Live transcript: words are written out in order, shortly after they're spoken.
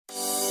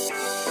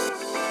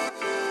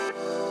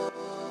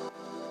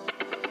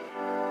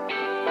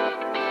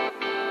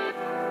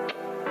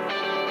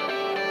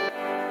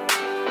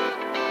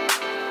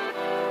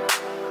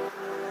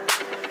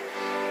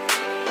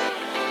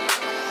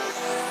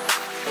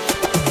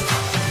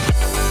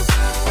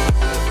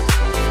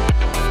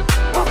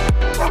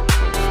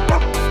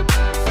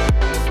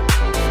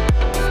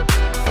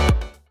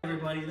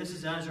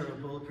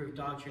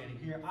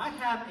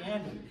got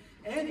Andi.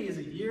 Andi is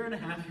a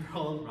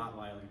 1.5-year-old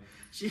Rottweiler.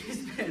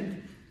 She's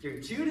been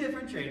through 2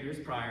 different trainers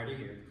prior to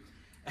here.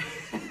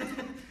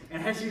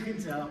 And as you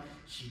can tell,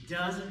 she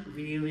doesn't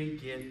really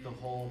get the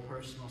whole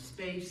personal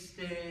space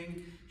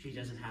thing. She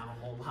doesn't have a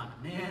whole lot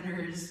of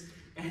manners.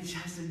 And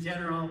just in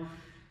general,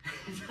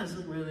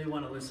 doesn't really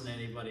want to listen to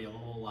anybody a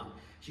whole lot.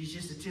 She's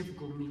just a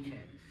typical meathead.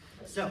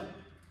 So,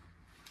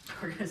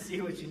 we're gonna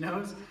see what she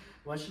knows,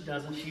 what she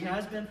doesn't. She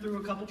has been through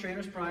a couple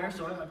trainers prior,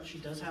 so she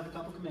does have a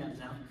couple commands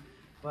now.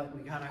 But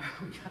we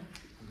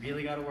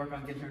really gotta work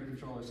on getting her to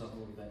control herself a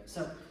little bit.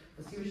 So,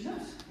 let's see what she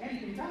does. Andi,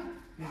 can you come?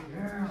 Good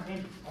girl,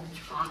 Andi. Oh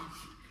gosh,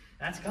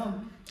 that's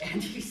come.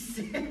 Andi,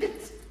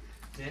 sit.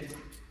 Sit.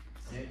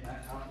 Sit.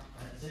 Back up.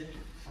 That's it.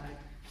 Hi.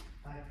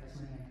 Hi. That's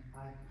my hand.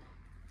 Hi.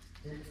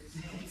 Sit.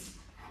 Sit.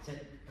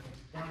 Sit. Okay.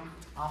 Down.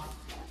 Off.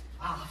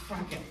 Off.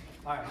 Okay.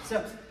 All right.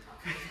 So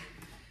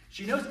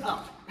she knows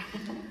up.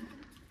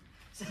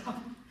 So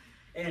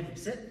Andi,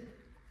 sit.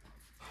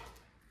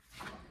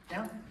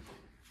 Down.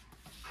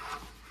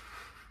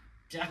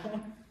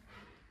 Down.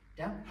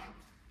 Down.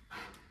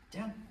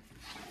 Down.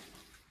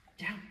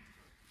 Down.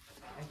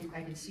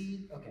 I can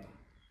see. Okay.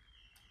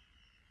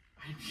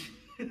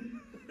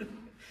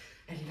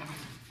 Andi, come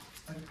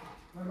on.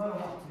 We're going to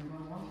walk. We're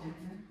going to walk.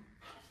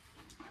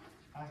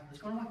 All right,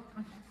 let's go and walk.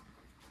 Come on.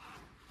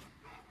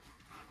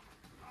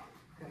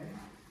 Okay.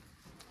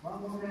 One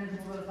more range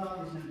of what I thought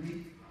it was going to be.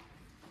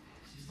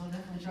 She's still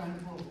definitely trying to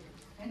pull.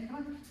 Andi, come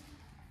on.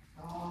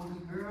 Oh,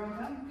 good girl.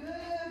 I'm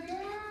good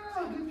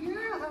girl. Good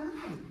girl.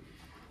 Hi.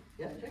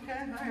 Yeah, okay.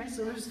 All right.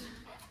 So there's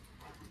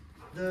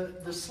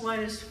the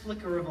slightest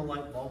flicker of a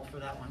light bulb for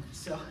that one.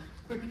 So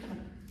we're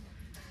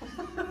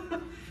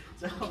gonna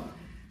so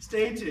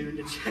stay tuned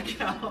to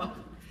check out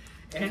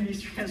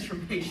Andi's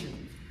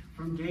transformation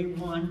from day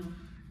 1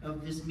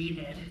 of this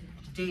meathead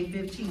to day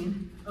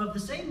 15 of the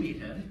same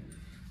meathead,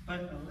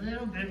 but a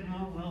little bit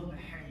more well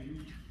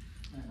behaved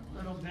and a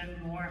little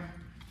bit more,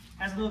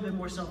 has a little bit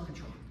more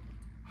self-control.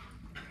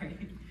 All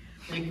right.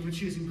 Thank you for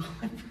choosing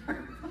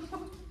Bulletproof.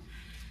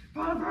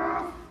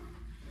 Bulletproof!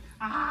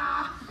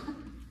 Ah!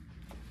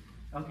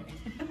 Okay.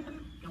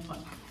 Come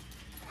on.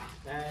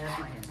 That's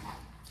my hand.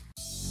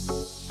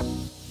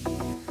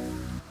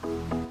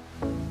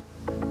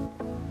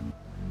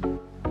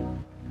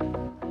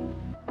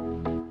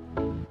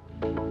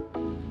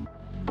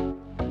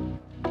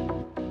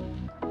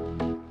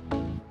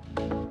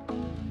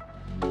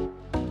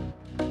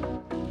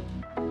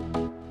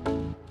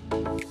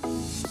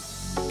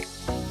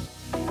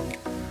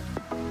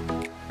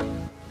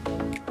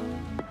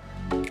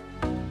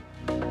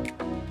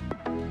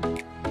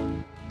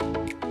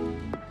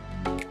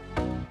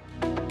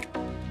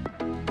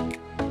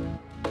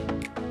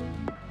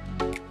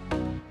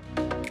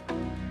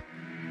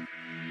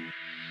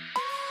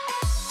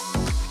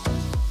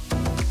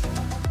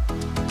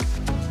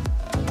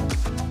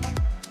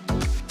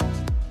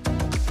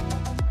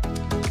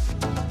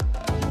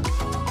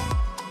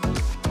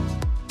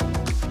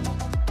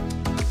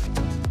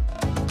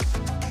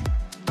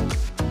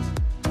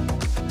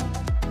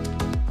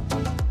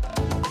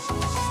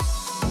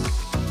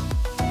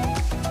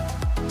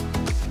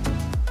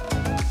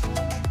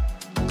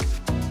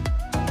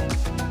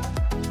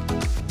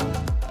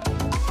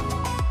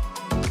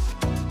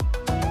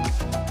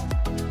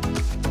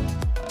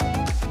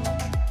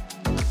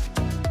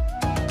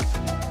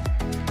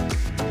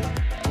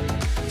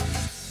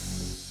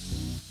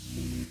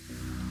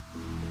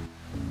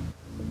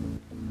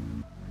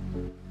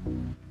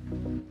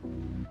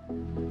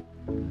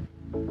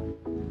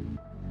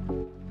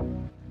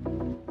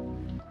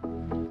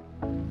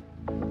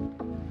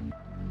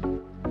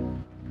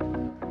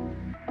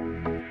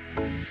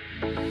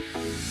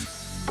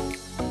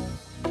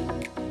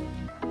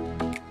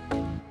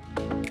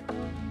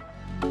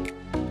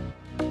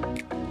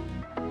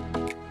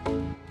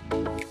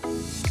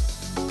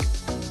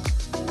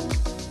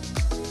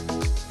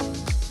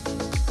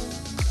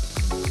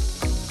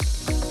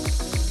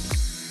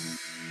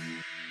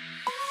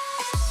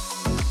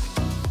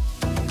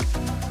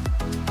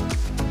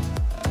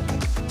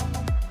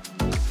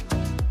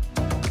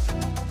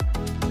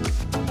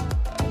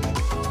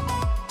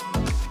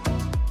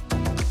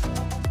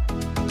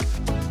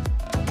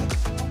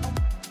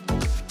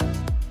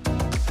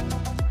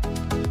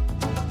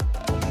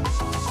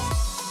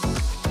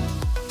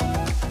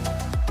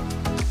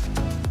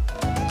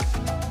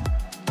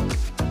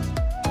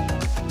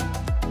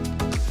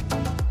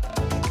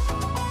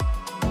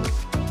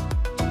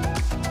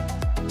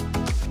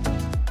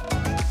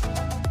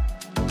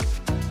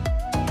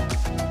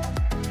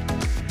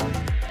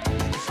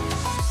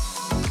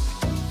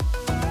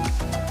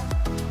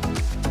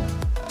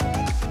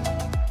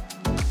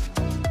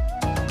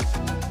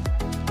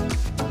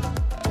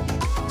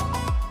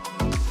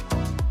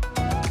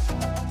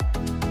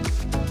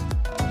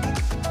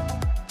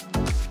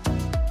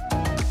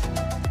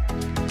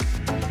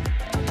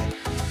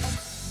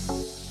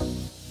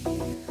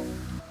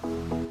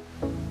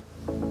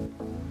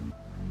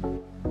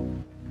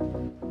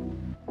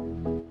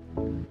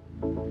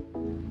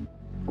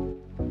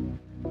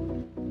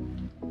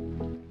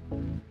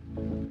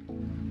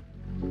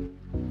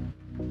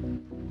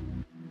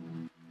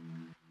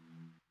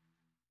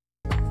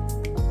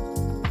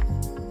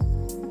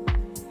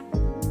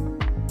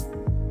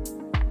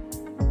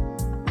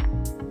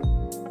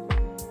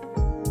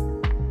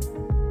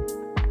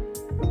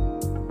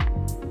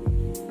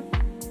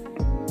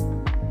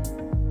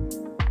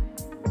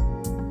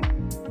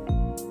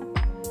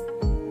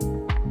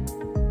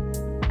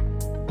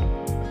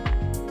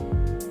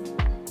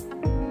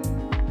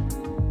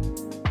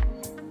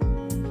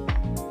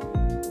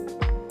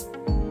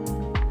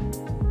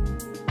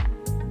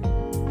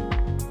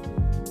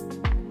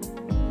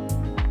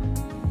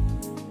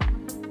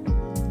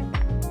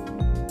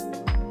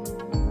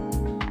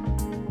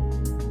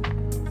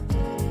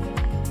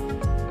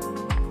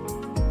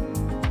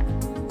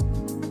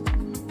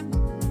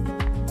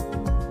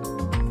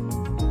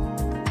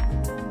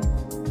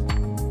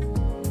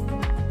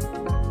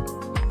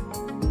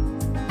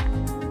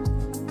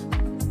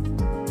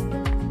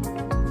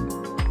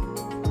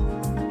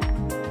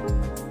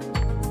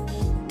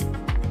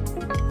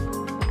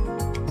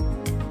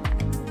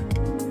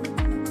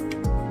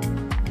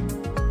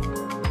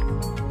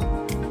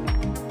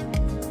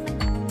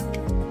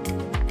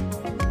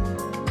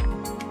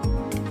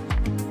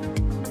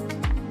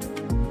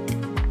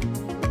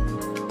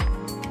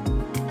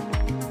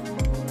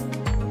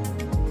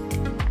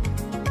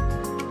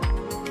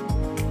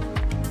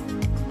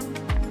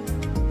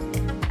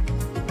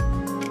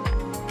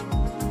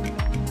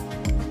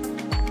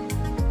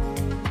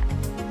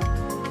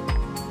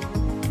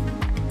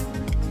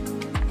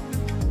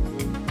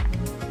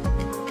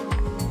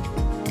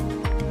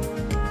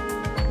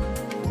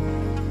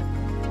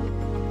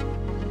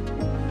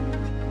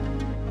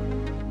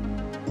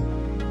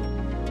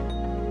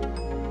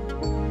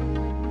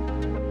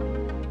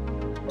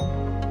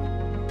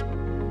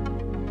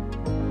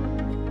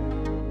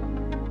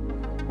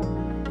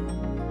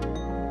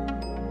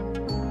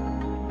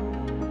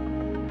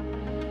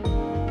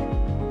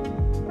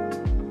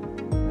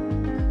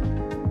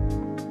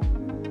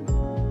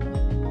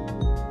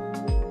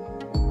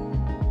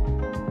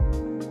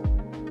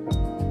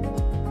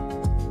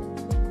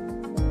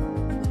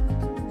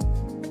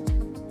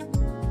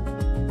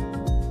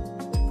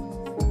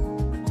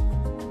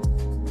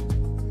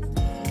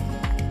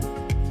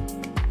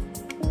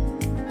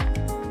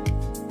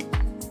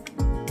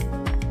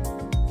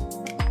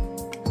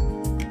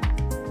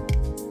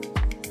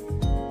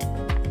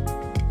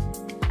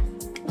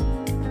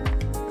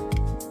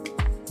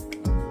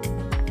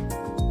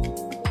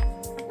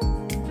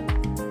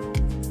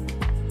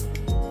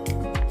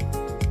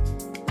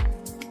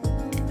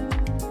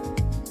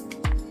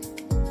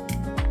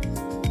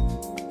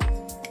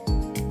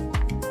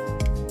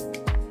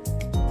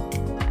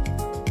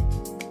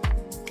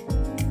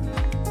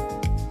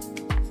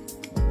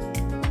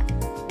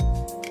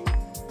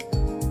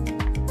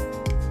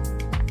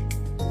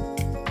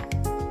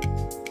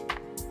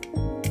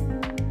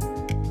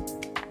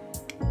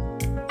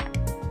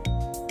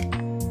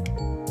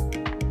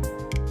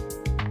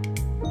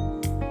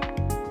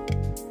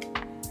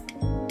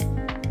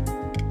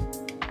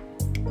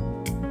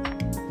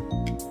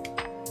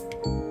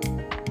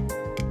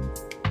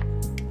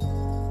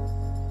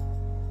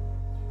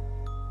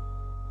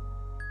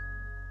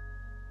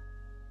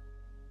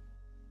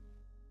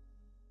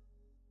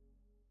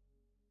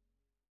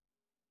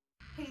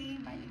 Hey,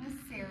 my name is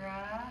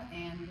Sarah,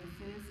 and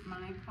this is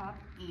my pup,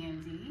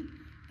 Andi.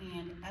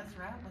 And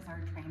Ezra was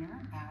our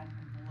trainer at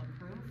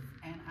Bulletproof,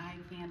 and I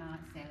cannot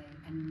say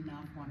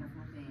enough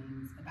wonderful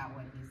things about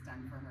what he's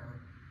done for her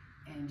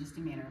in just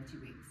a matter of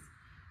 2 weeks.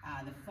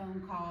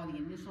 The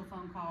initial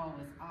phone call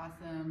was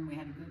awesome. We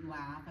had a good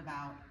laugh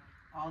about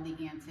all the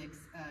antics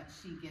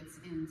she gets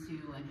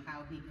into and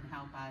how he can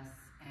help us.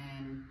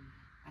 And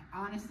I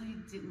honestly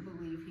didn't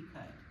believe he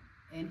could,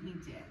 and he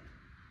did.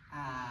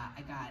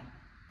 I got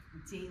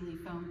daily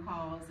phone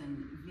calls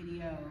and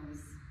videos,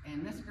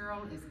 and this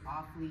girl is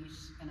off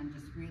leash, and I'm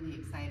just really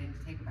excited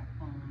to take her